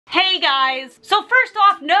Hey guys! So first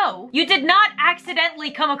off, no, you did not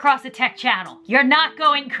accidentally come across a tech channel. You're not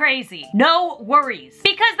going crazy. No worries.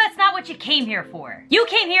 Because that's not what you came here for. You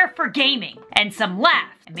came here for gaming, and some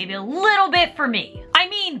laugh, and maybe a little bit for me. I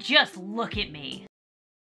mean, just look at me.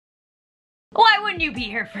 Why wouldn't you be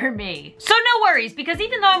here for me? So no worries, because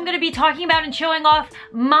even though I'm gonna be talking about and showing off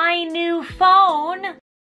my new phone,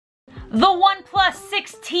 the OnePlus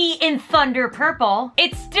 6T in Thunder Purple,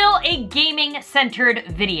 it's still a gaming-centered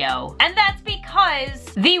video. And that's because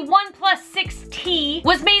the OnePlus 6T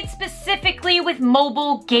was made specifically with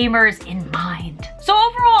mobile gamers in mind. So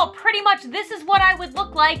overall, pretty much this is what I would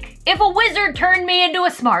look like if a wizard turned me into a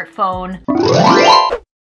smartphone.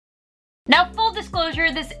 Now, full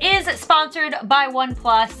disclosure, this is sponsored by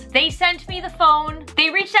OnePlus. They sent me the phone.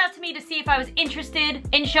 They reached out to me to see if I was interested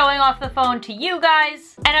in showing off the phone to you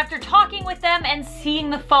guys. And after talking with them and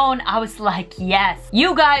seeing the phone, I was like, yes,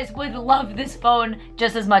 you guys would love this phone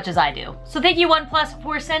just as much as I do. So thank you, OnePlus,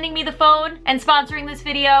 for sending me the phone and sponsoring this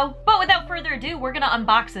video. But without further ado, we're gonna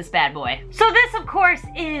unbox this bad boy. So this, of course,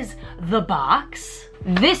 is the box.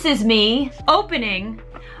 This is me opening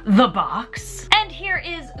the box. And here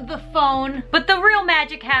is the phone. But the real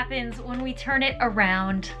magic happens when we turn it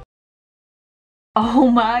around. Oh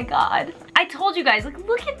my god. I told you guys, like,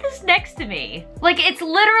 look at this next to me. Like, it's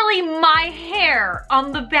literally my hair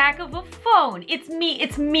on the back of a phone. It's me,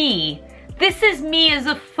 it's me. This is me as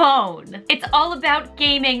a phone. It's all about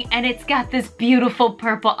gaming and it's got this beautiful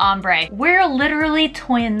purple ombre. We're literally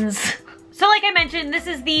twins. So like I mentioned, this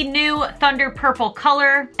is the new Thunder Purple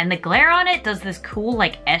color, and the glare on it does this cool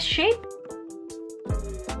like S shape.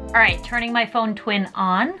 All right, turning my phone twin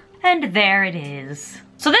on, and there it is.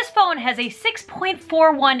 So this phone has a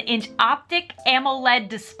 6.41-inch optic AMOLED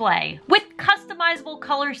display with customizable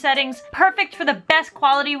color settings, perfect for the best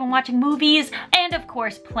quality when watching movies and of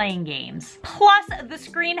course playing games. Plus, the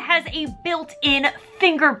screen has a built-in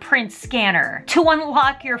fingerprint scanner to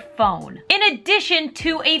unlock your phone, in addition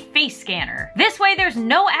to a face scanner. This way there's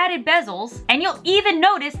no added bezels, and you'll even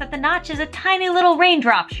notice that the notch is a tiny little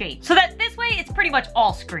raindrop shape, so that this way it's pretty much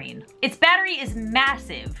all screen. Its battery is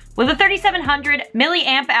massive, with a 3700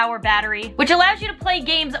 milliamp hour battery, which allows you to play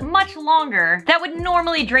games much longer that would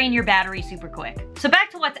normally drain your battery super quick. So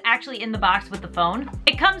back to what's actually in the box with the phone.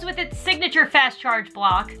 It comes with its signature fast charge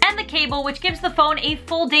block and the cable, which gives the phone a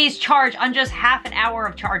full day's charge on just half an hour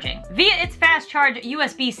of charging via its fast charge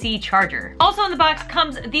USB-C charger. Also in the box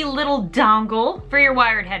comes the little dongle for your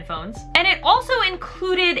wired headphones, and it also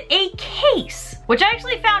included a case, which I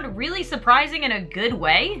actually found really surprising in a good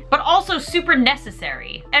way, but also super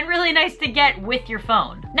necessary and really nice to get with your phone.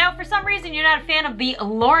 Now, for some reason you're not a fan of the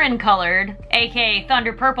Lauren colored, aka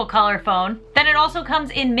Thunder Purple color phone, then it also comes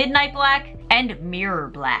in midnight black and mirror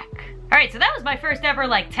black. All right, so that was my first ever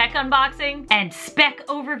like tech unboxing and spec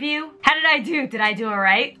overview. How did I do? Did I do it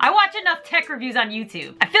right? I watch enough tech reviews on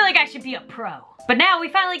YouTube. I feel like I should be a pro. But now we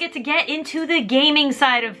finally get to get into the gaming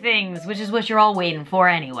side of things, which is what you're all waiting for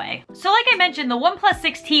anyway. So like I mentioned, the OnePlus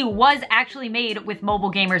 6T was actually made with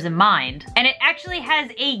mobile gamers in mind, and it actually has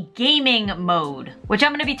a gaming mode, which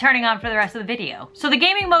I'm gonna be turning on for the rest of the video. So the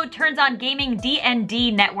gaming mode turns on gaming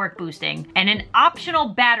DND network boosting and an optional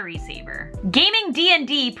battery saver. Gaming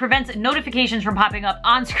DND prevents notifications from popping up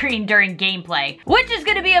on screen during gameplay, which is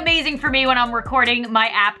gonna be amazing for me when I'm recording my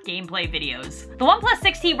app gameplay videos. The OnePlus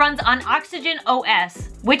 6T runs on Oxygen OS,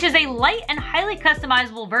 which is a light and highly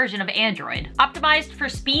customizable version of Android, optimized for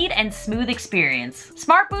speed and smooth experience.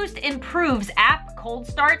 Smart Boost improves app cold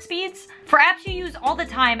start speeds for apps you use all the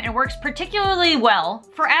time and works particularly well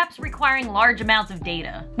for apps requiring large amounts of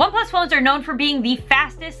data. OnePlus phones are known for being the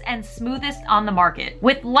fastest and smoothest on the market,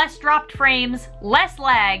 with less dropped frames, less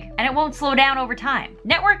lag, and it won't slow down over time.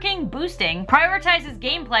 Networking boosting prioritizes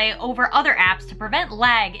gameplay over other apps to prevent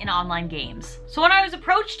lag in online games. So when I was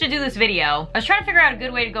approached to do this video, I was trying to figure out a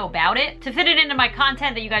good way to go about it, to fit it into my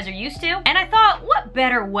content that you guys are used to, and I thought, what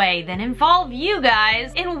better way than involve you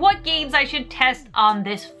guys in what games I should test on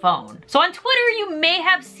this phone. So on Twitter, you may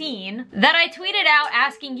have seen that I tweeted out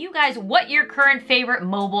asking you guys what your current favorite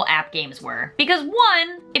mobile app games were. Because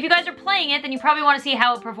one, if you guys are playing it, then you probably want to see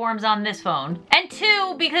how it performs on this phone. And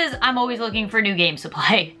two, because I'm always looking for new games to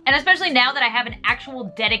play. And especially now that I have an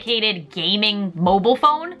actual dedicated gaming mobile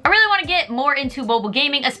phone, I really want to get more into mobile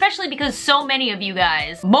gaming, especially because so many of you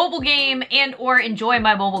guys mobile game and or enjoy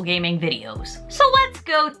my mobile gaming videos. So let's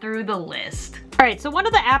go through the list. Alright, so one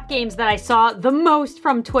of the app games that I saw the most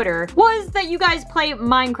from Twitter was that you guys play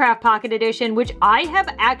Minecraft Pocket Edition, which I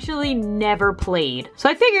have actually never played. So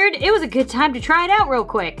I figured it was a good time to try it out real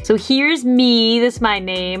quick. quick. So here's me, this is my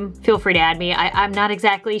name. Feel free to add me. I'm not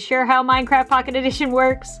exactly sure how Minecraft Pocket Edition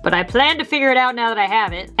works, but I plan to figure it out now that I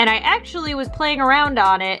have it. And I actually was playing around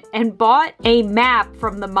on it and bought a map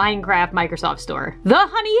from the Minecraft Microsoft Store. The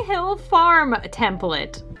Honey Hill Farm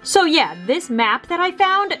template. So yeah, this map that I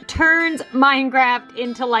found turns Minecraft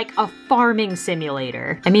into like a farming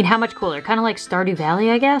simulator. I mean, how much cooler? Kind of like Stardew Valley,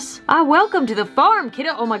 I guess. Ah, welcome to the farm,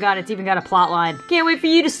 kiddo. Oh my god, it's even got a plot line. Can't wait for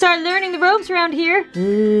you to start learning the ropes around here.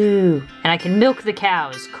 Ooh. And I can milk the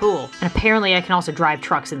cows. Cool. And apparently I can also drive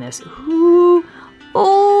trucks in this. Ooh.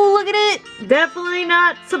 Oh, look at it. Definitely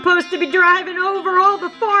not supposed to be driving over all the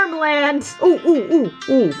farmland. Ooh, ooh, ooh,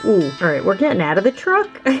 ooh, ooh. All right, we're getting out of the truck.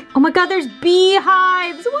 Oh my god, there's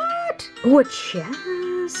beehives. What? Oh, a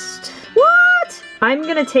chest. What? I'm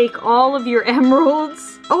gonna take all of your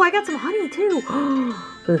emeralds. Oh, I got some honey too.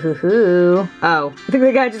 Hoo-hoo-hoo. Oh, I think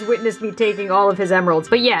the guy just witnessed me taking all of his emeralds.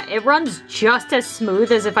 But yeah, it runs just as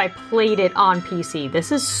smooth as if I played it on PC.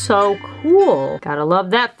 This is so cool. Gotta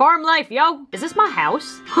love that farm life, yo. Is this my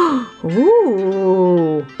house?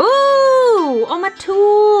 Ooh. Ooh, all my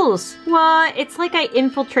tools. What? It's like I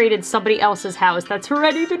infiltrated somebody else's house that's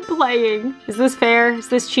already been playing. Is this fair? Is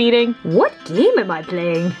this cheating? What game am I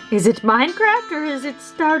playing? Is it Minecraft or is it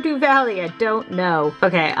Stardew Valley? I don't know.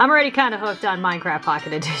 Okay, I'm already kind of hooked on Minecraft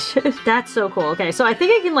Pocket Edition. That's so cool. Okay, so I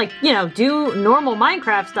think I can like, you know, do normal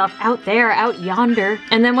Minecraft stuff out there, out yonder.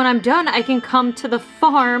 And then when I'm done, I can come to the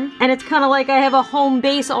farm and it's kind of like I have a home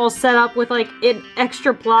base all set up with like an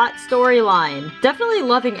extra plot storyline. Definitely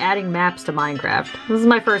loving adding maps to Minecraft. This is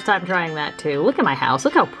my first time trying that too. Look at my house.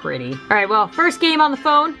 Look how pretty. All right, well, first game on the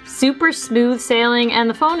phone, super smooth sailing and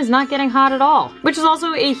the phone is not getting hot at all, which is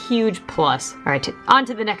also a huge plus. All right, on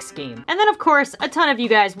to the next game. And then of course, a ton of you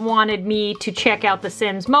guys wanted me to check out the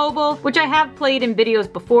Sims Mobile, which I have played in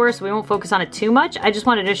videos before, so we won't focus on it too much. I just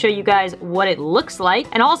wanted to show you guys what it looks like,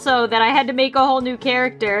 and also that I had to make a whole new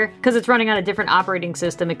character because it's running on a different operating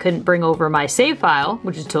system. It couldn't bring over my save file,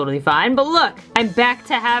 which is totally fine, but look, I'm back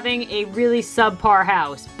to having a really subpar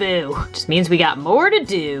house. Boo. Just means we got more to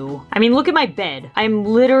do. I mean, look at my bed. I'm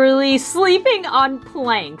literally sleeping on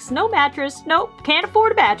planks. No mattress. Nope, can't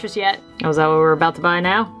afford a mattress yet. Oh, is that what we're about to buy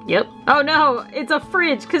now? Yep. Oh no, it's a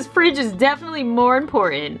fridge, because fridge is definitely more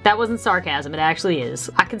important. That wasn't sarcasm, it actually is.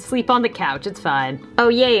 I can sleep on the couch, it's fine. Oh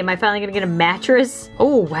yay, am I finally gonna get a mattress?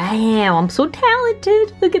 Oh wow, I'm so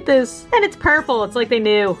talented. Look at this. And it's purple, it's like they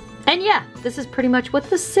knew. And yeah, this is pretty much what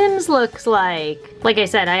The Sims looks like. Like I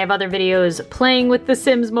said, I have other videos playing with The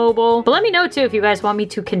Sims Mobile, but let me know too if you guys want me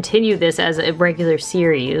to continue this as a regular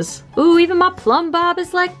series. Ooh, even my plumb bob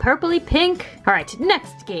is like purpley pink. All right,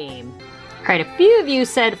 next game. All right, a few of you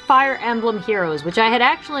said Fire Emblem Heroes, which I had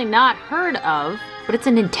actually not heard of, but it's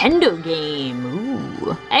a Nintendo game.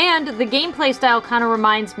 Ooh. And the gameplay style kind of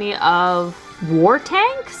reminds me of War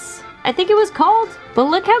Tanks, I think it was called. But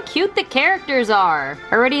look how cute the characters are.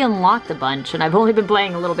 I already unlocked a bunch and I've only been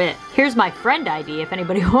playing a little bit. Here's my friend ID if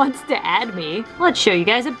anybody wants to add me. Let's show you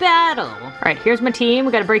guys a battle. All right, here's my team.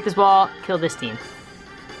 We gotta break this wall, kill this team.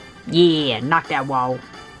 Yeah, knock that wall.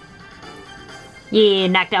 Yeah,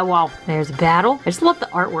 knock that wall. There's a battle. I just love the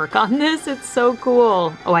artwork on this. It's so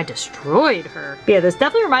cool. Oh, I destroyed her. Yeah, this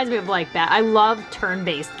definitely reminds me of like that. I love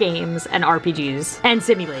turn-based games and RPGs and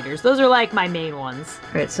simulators. Those are like my main ones.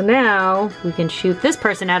 All right, so now we can shoot this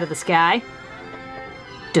person out of the sky.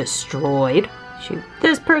 Destroyed. Shoot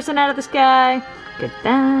this person out of the sky.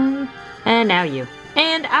 Goodbye. And now you.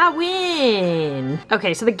 And I win!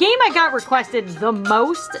 Okay, so the game I got requested the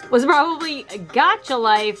most was probably Gacha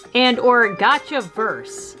Life and or Gacha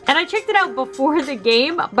Verse. And I checked it out before the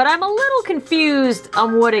game, but I'm a little confused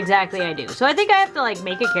on what exactly I do. So I think I have to like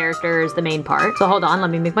make a character as the main part. So hold on, let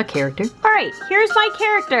me make my character. All right, here's my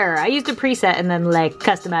character. I used a preset and then like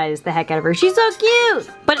customized the heck out of her. She's so cute!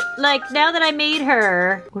 But like now that I made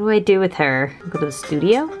her, what do I do with her? Go to the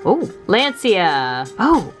studio? Oh, Lancia.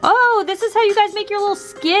 Oh, this is how you guys make your little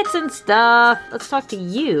skits and stuff. Let's talk to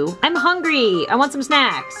you. I'm hungry. I want some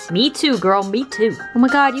snacks. Me too, girl. Me too. Oh my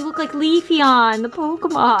god, you look like Leafeon, the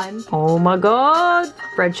Pokemon. Oh my god.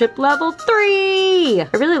 Friendship level 3. I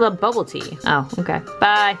really love bubble tea. Oh, okay.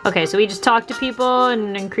 Bye. Okay, so we just talk to people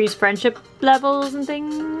and increase friendship levels and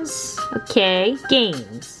things. Okay.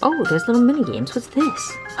 Games. Oh, there's little mini games. What's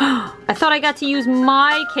this? I thought I got to use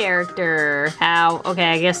my character. Ow.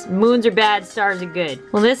 Okay, I guess moons are bad, stars are good.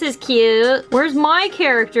 Well, this is cute. Where's my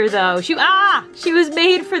character, though? She was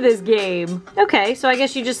made for this game. Okay, so I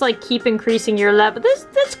guess you just, like, keep increasing your level.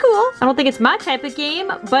 That's cool. I don't think it's my type of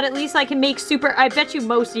game, but at least I can make super... I bet you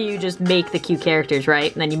most of you just make the cute characters,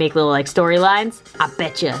 right? And then you make little, like, storylines. I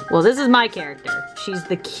bet you. Well, this is my character. She's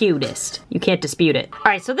the cutest. You can't dispute it. All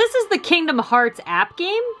right, so this is the Kingdom Hearts app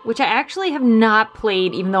game, which I actually have not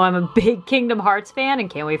played, even though I'm a big Kingdom Hearts fan and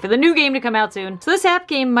can't wait for the new game to come out soon. So this app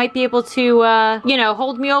game might be able to, you know,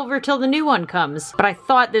 hold me over till the new one comes. But I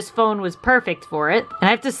thought this phone was perfect for it. And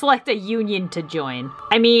I have to select a union to join.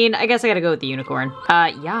 I mean, I guess I gotta go with the unicorn.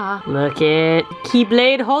 Yeah. Look it.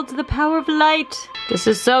 Keyblade holds the power of light. This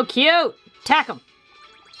is so cute. Attack him.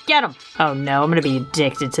 Get him. Oh no, I'm gonna be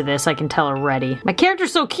addicted to this. I can tell already. My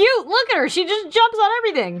character's so cute. Look at her. She just jumps on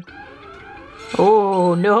everything.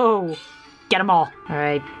 Oh no. Get them all. All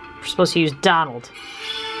right. We're supposed to use Donald.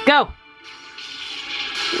 Go.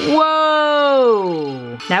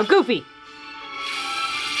 Whoa. Now Goofy.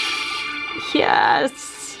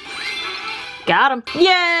 Yes. Got him.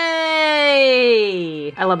 Yay!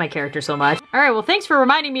 I love my character so much. All right, well, thanks for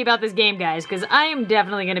reminding me about this game, guys, because I am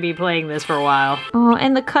definitely going to be playing this for a while. Oh,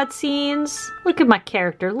 and the cutscenes. Look at my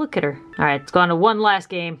character. Look at her. All right, let's go on to one last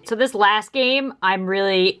game. So this last game, I'm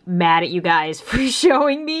really mad at you guys for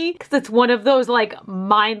showing me, because it's one of those, like,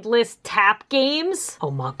 mindless tap games.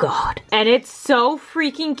 Oh, my God. And it's so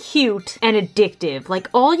freaking cute and addictive. Like,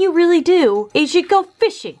 all you really do is you go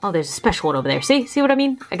fishing. Oh, there's a special one over there. See? See what I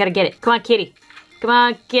mean? I gotta get it. Come on, kitty. Come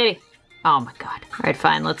on, kitty. Oh my God. All right,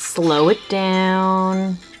 fine. Let's slow it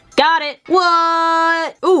down. Got it.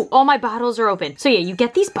 What? Ooh, all my bottles are open. So yeah, you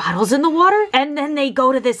get these bottles in the water and then they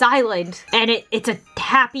go to this island and it's a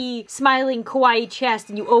happy, smiling, kawaii chest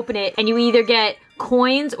and you open it and you either get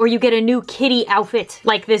coins or you get a new kitty outfit,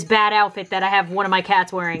 like this bad outfit that I have one of my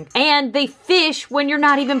cats wearing. And they fish when you're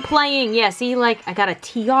not even playing. Yeah, see, like I got a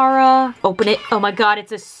tiara. Open it. Oh my God,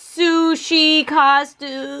 it's a sushi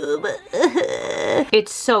costume.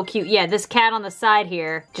 It's so cute. Yeah, this cat on the side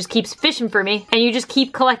here just keeps fishing for me and you just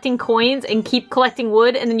keep collecting coins and keep collecting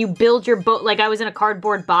wood and then you build your boat. Like I was in a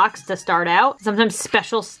cardboard box to start out. Sometimes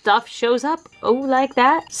special stuff shows up. Oh, like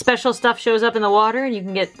that. Special stuff shows up in the water and you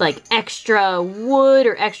can get like extra wood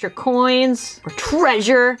or extra coins or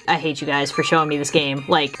treasure. I hate you guys for showing me this game.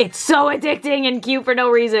 Like, it's so addicting and cute for no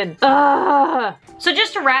reason. Ugh. So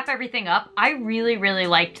just to wrap everything up, I really, really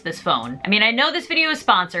liked this phone. I mean, I know this video is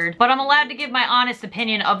sponsored, but I'm allowed to give my honest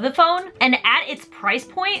opinion of the phone. And at its price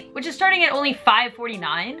point, which is starting at only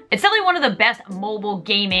 $549, it's definitely one of the best mobile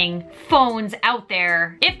gaming phones out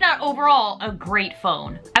there, if not overall a great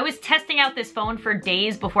phone. I was testing out this phone for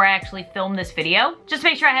days before I actually filmed this video, just to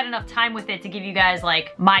make sure I had enough time with it to give you guys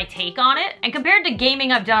like my take on it. And compared to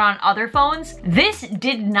gaming I've done on other phones, this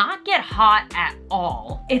did not get hot at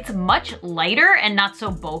all. It's much lighter and not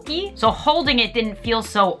so bulky, so holding it didn't feel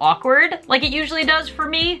so awkward like it usually does for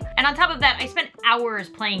me. And on top of that, I spent hours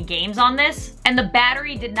playing games on this, and the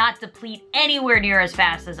battery did not deplete anywhere near as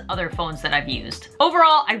fast as other phones that I've used.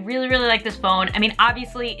 Overall, I really, really like this phone. I mean,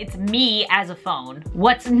 obviously, it's me as a phone.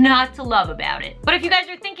 What's not to love about it? But if you guys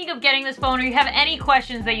are thinking of getting this phone or you have any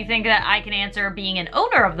questions that you think that I can answer being an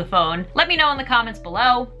owner of the phone, let me know in the comments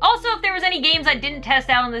below. Also, if there was any games I didn't test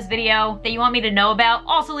out in this video that you want me to know about,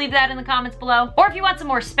 also leave that in the comments below. Or if you want some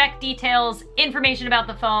more spec details, information about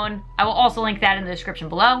the phone, I will also link that in the description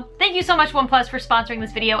below. Thank you so much, OnePlus, for sponsoring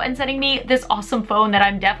this video and sending me this awesome phone that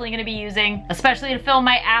I'm definitely going to be using, especially to film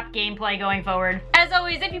my app gameplay going forward. As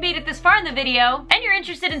always, if you made it this far in the video and you're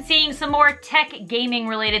interested in seeing some more tech gaming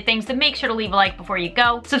related things, then make sure to leave a like before you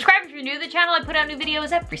go. Subscribe if you're new to the channel. I put out new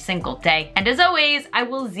videos every single day. And as always, I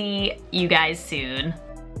will see you guys soon.